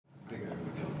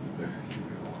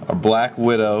Our black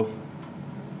widow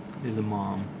is a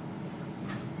mom.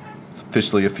 It's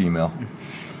officially a female.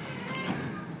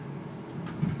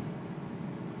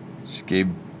 She gave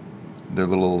their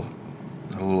little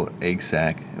egg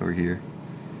sac over here.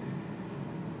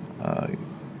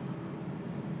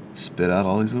 Spit out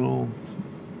all these little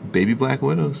baby black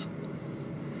widows.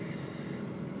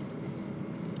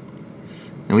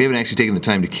 And we haven't actually taken the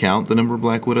time to count the number of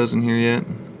black widows in here yet,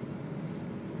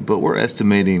 but we're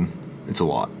estimating it's a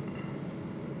lot.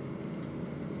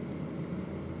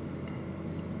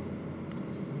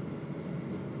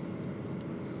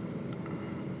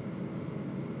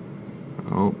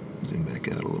 Oh, zoom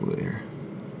back out a little bit here.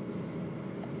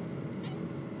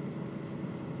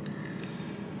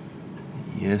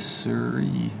 Yes,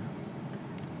 sirree.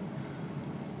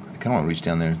 I kind of want to reach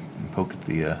down there and poke at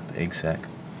the egg sac.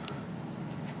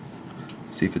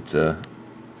 See if it's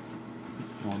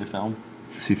Already found?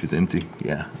 See if it's empty.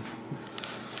 Yeah.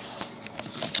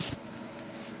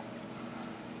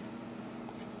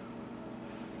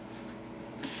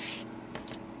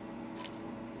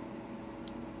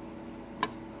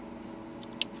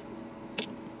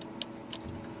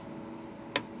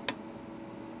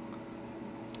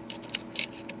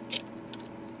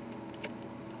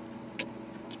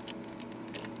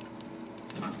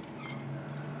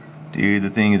 Dude, the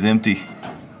thing is empty.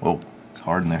 Whoa, it's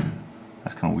hard in there.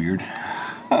 That's kind of weird.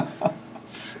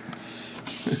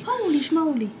 Holy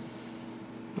schmoly.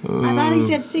 I thought he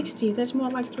said 60. That's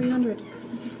more like 300.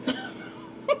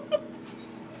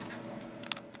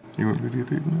 You want me to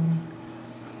get it now?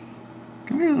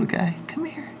 Come here, little guy. Come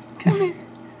here. Come here.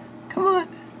 Come on.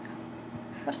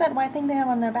 What's that white thing they have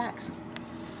on their backs?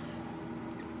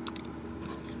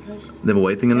 They have a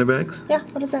white thing on their backs? Yeah,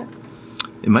 what is that?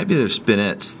 It might be their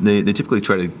spinets. They typically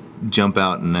try to jump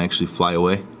out and actually fly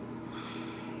away.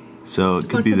 So it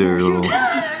could be their little...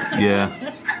 Yeah.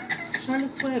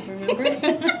 Charlotte's Web, remember?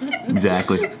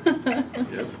 Exactly.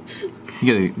 Yep.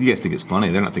 You guys think it's funny.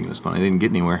 They're not thinking it's funny. They didn't get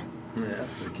anywhere. Yeah,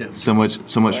 they can't. So much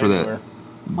for that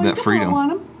freedom. Blow on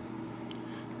them.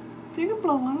 You can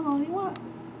blow on them all you want.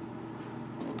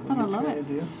 But I love it.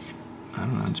 I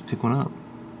don't know. Just pick one up.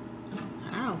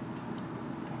 Wow.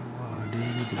 Oh, dude,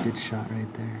 that's a good shot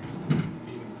right there.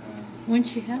 When'd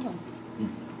she have them? You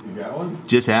got one?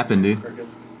 Just happened, dude.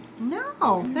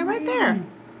 No, they're right there.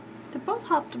 They both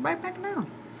hopped right back down.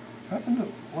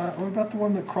 What about the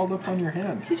one that crawled up on your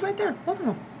hand? He's right there, both of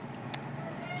them.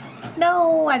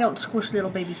 No, I don't squish little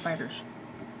baby spiders.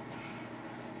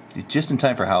 Dude, just in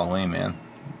time for Halloween, man.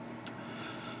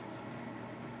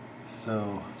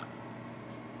 So...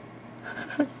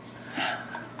 yeah,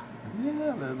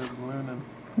 they're ballooning.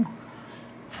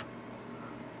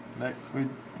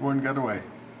 One got away.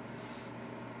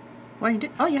 What are you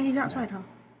doing? Oh yeah, he's outside, huh?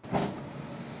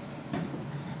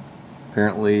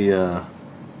 Apparently,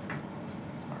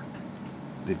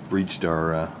 they've breached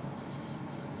our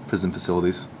prison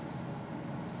facilities.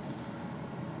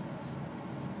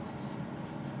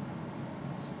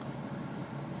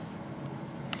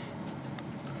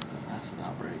 That's an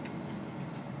outbreak.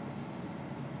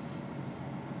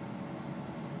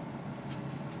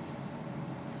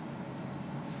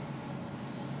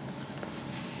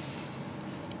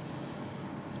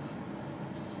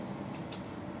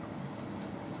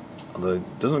 Although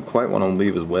it doesn't quite want to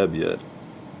leave his web yet. It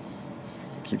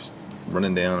keeps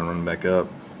running down and running back up.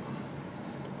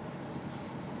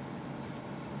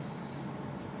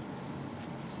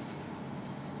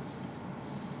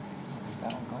 Where's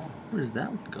that one going? Where's that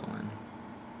one going?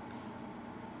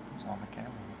 It's on the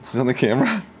camera. He's on the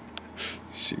camera?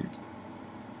 Shoot.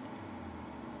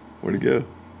 Where'd he go?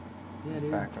 Yeah, He's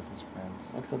dude. back with his friends.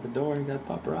 Walks out the door and got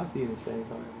paparazzi in his face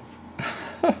already.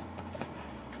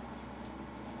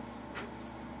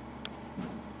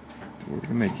 We're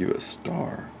gonna make you a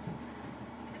star.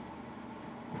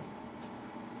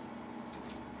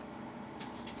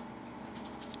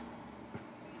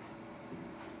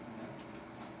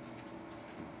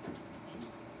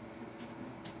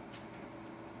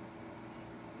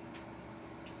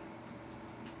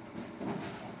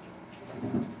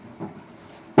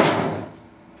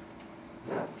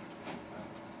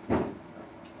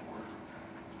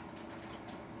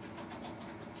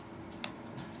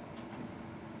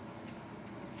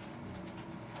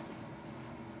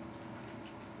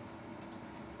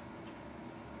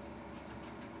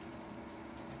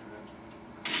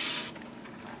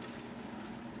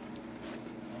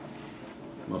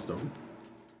 Most of them.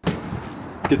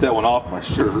 Get that one off my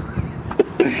shirt.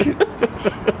 Maybe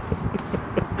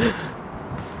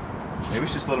we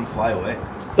should just let them fly away.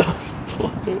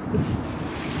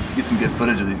 Get some good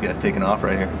footage of these guys taking off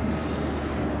right here.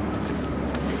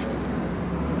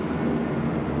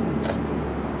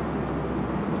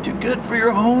 good for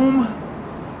your home?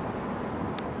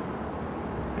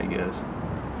 There he goes.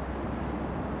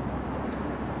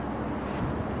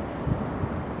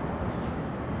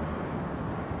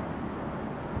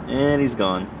 And he's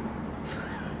gone.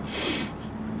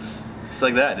 Just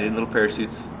like that, dude. Little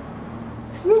parachutes.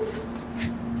 Whoop.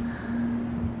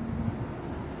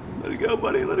 Let it go,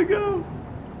 buddy. Let it go.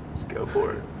 Just go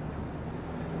for it.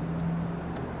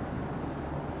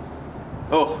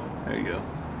 Oh, there you go.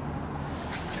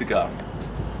 Took off.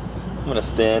 I'm gonna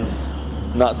stand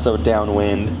not so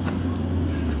downwind.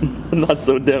 Not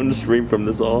so downstream from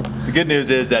this all. The good news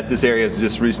is that this area has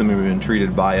just recently been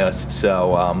treated by us,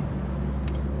 so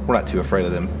we're not too afraid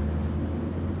of them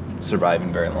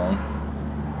surviving very long.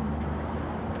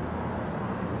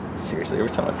 Seriously,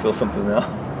 every time I feel something now.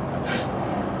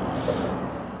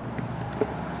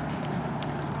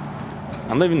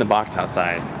 I'm leaving the box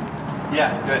outside.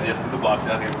 Yeah, good idea. Put the box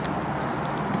out here.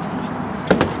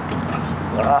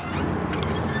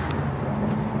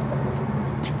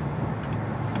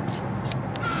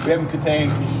 We have them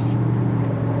contained.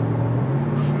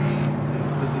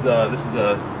 This is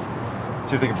a.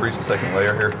 See if they can breach the second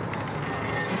layer here.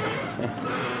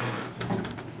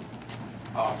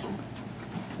 Awesome.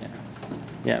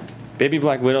 Yeah, baby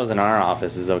black widows in our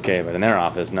office is okay, but in their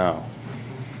office, no.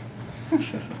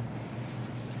 It's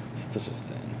such a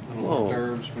sin. Little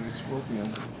nerves when he's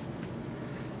scorpion.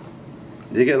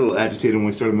 They got a little agitated when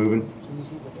we started moving. Can you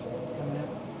see the it's coming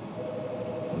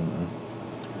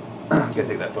out? Gotta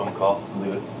take that phone call.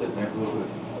 Leave it sitting there for a little bit.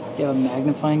 Do you have a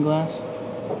magnifying glass?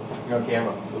 You're on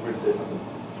camera. Feel free to say something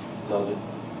intelligent.